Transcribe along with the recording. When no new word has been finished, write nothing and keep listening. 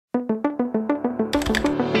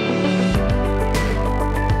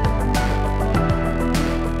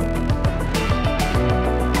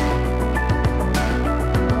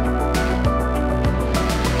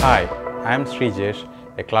Hi, I am Shree,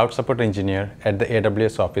 a Cloud Support Engineer at the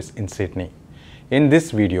AWS office in Sydney. In this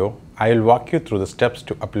video, I will walk you through the steps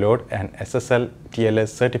to upload an SSL TLS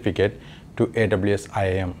certificate to AWS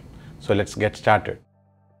IAM. So let's get started.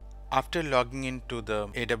 After logging into the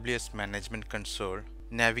AWS Management Console,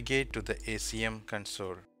 navigate to the ACM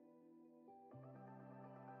console.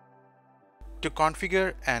 To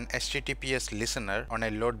configure an HTTPS listener on a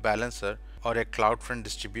load balancer or a CloudFront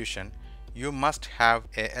distribution, you must have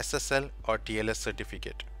a SSL or TLS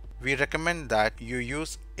certificate. We recommend that you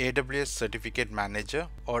use AWS Certificate Manager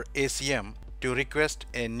or ACM to request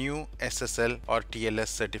a new SSL or TLS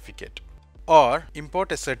certificate, or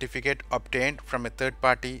import a certificate obtained from a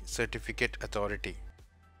third-party certificate authority.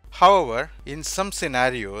 However, in some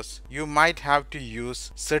scenarios, you might have to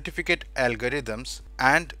use certificate algorithms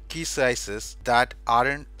and key sizes that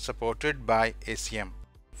aren't supported by ACM.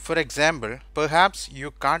 For example, perhaps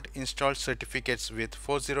you can't install certificates with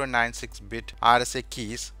 4096-bit RSA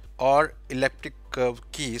keys or elliptic curve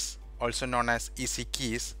keys, also known as EC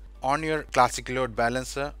keys, on your classic load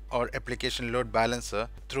balancer or application load balancer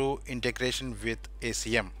through integration with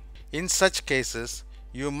ACM. In such cases,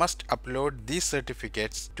 you must upload these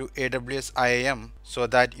certificates to AWS IAM so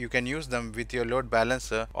that you can use them with your load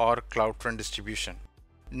balancer or CloudFront distribution.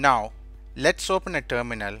 Now, let's open a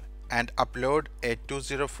terminal and upload a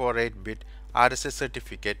 2048-bit RSA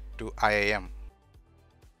certificate to IAM.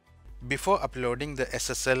 Before uploading the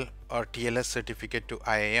SSL or TLS certificate to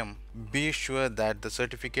IAM, be sure that the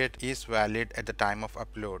certificate is valid at the time of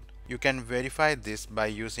upload. You can verify this by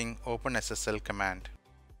using OpenSSL command.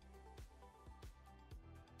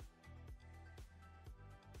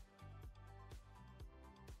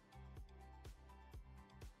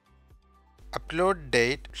 Upload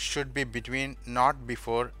date should be between not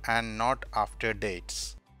before and not after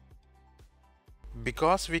dates.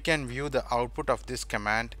 Because we can view the output of this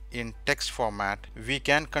command in text format, we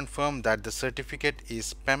can confirm that the certificate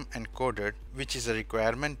is PEM encoded, which is a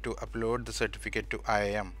requirement to upload the certificate to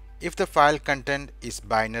IAM. If the file content is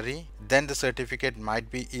binary, then the certificate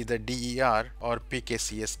might be either DER or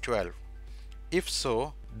PKCS12. If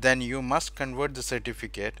so, then you must convert the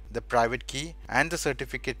certificate, the private key, and the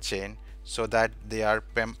certificate chain so that they are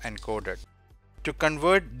PEM encoded. To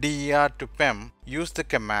convert DER to PEM, use the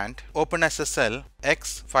command OpenSSL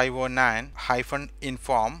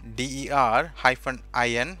x509-inform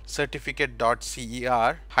DER-in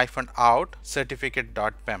certificate.cer-out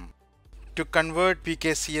certificate.pem. To convert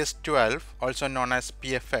PKCS12, also known as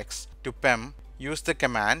PFX, to PEM, use the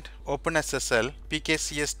command OpenSSL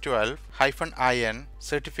PKCS12-in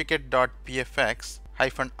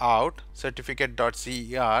certificate.pfx-out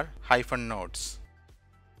certificate.cer-nodes.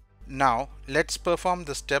 Now let's perform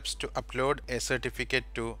the steps to upload a certificate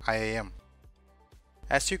to IAM.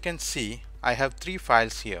 As you can see, I have three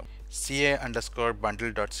files here: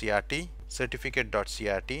 ca_bundle.crt,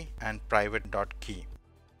 certificate.crt, and private.key.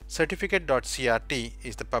 Certificate.crt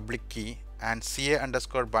is the public key and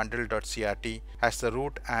ca_bundle.crt has the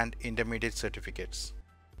root and intermediate certificates.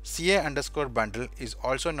 ca_bundle is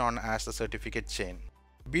also known as the certificate chain.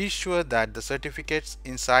 Be sure that the certificates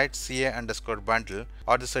inside ca_bundle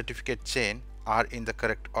or the certificate chain are in the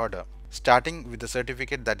correct order, starting with the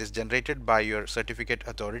certificate that is generated by your certificate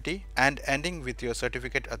authority and ending with your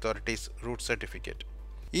certificate authority's root certificate.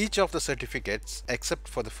 Each of the certificates, except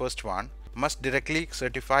for the first one, must directly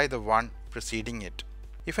certify the one preceding it.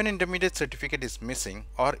 If an intermediate certificate is missing,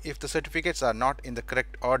 or if the certificates are not in the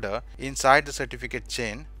correct order inside the certificate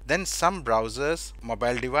chain, then some browsers,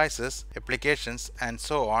 mobile devices, applications, and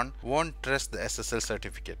so on won't trust the SSL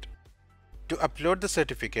certificate. To upload the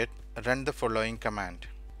certificate, run the following command.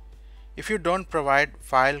 If you don't provide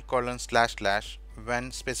file:/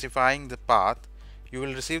 when specifying the path, you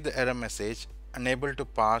will receive the error message unable to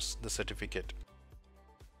parse the certificate.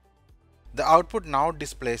 The output now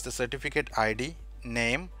displays the certificate ID,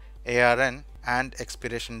 name, ARN, and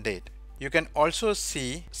expiration date. You can also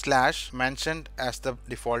see / mentioned as the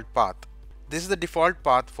default path. This is the default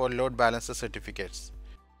path for load balancer certificates.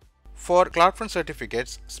 For CloudFront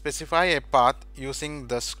certificates, specify a path using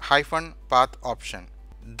the -path option.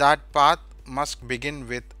 That path must begin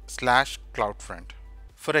with /CloudFront.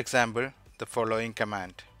 For example, the following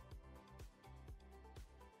command.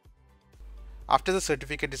 After the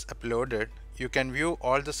certificate is uploaded, you can view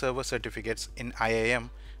all the server certificates in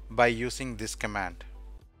IAM by using this command.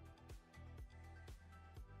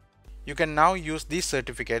 You can now use these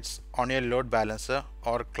certificates on your load balancer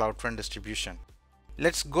or CloudFront distribution.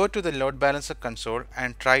 Let's go to the load balancer console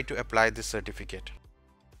and try to apply this certificate.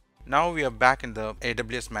 Now we are back in the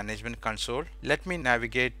AWS Management Console. Let me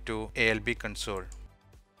navigate to ALB console.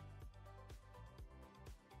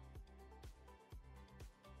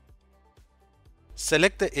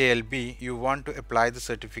 Select the ALB you want to apply the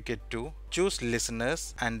certificate to, choose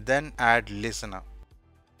listeners and then add listener.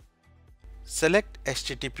 Select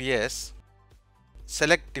HTTPS,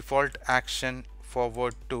 select default action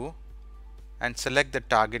forward to and select the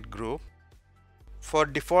target group. For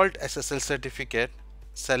default SSL certificate,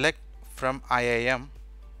 select from IAM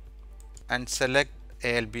and select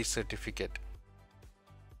ALB certificate.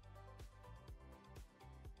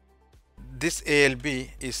 This ALB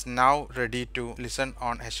is now ready to listen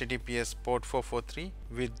on HTTPS port 443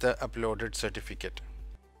 with the uploaded certificate.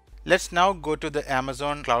 Let's now go to the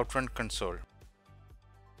Amazon CloudFront console.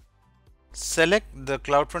 Select the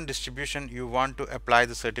CloudFront distribution you want to apply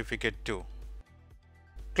the certificate to.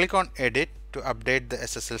 Click on Edit to update the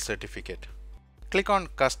SSL certificate. Click on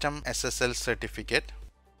Custom SSL Certificate.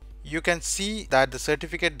 You can see that the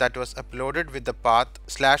certificate that was uploaded with the path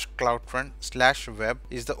 /CloudFront/web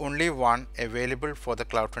is the only one available for the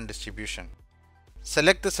CloudFront distribution.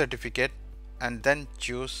 Select the certificate and then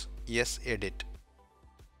choose Yes Edit.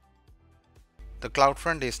 The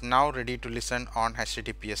CloudFront is now ready to listen on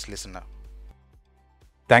HTTPS listener.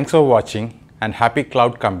 Thanks for watching and happy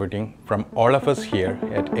cloud computing from all of us here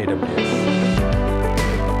at AWS.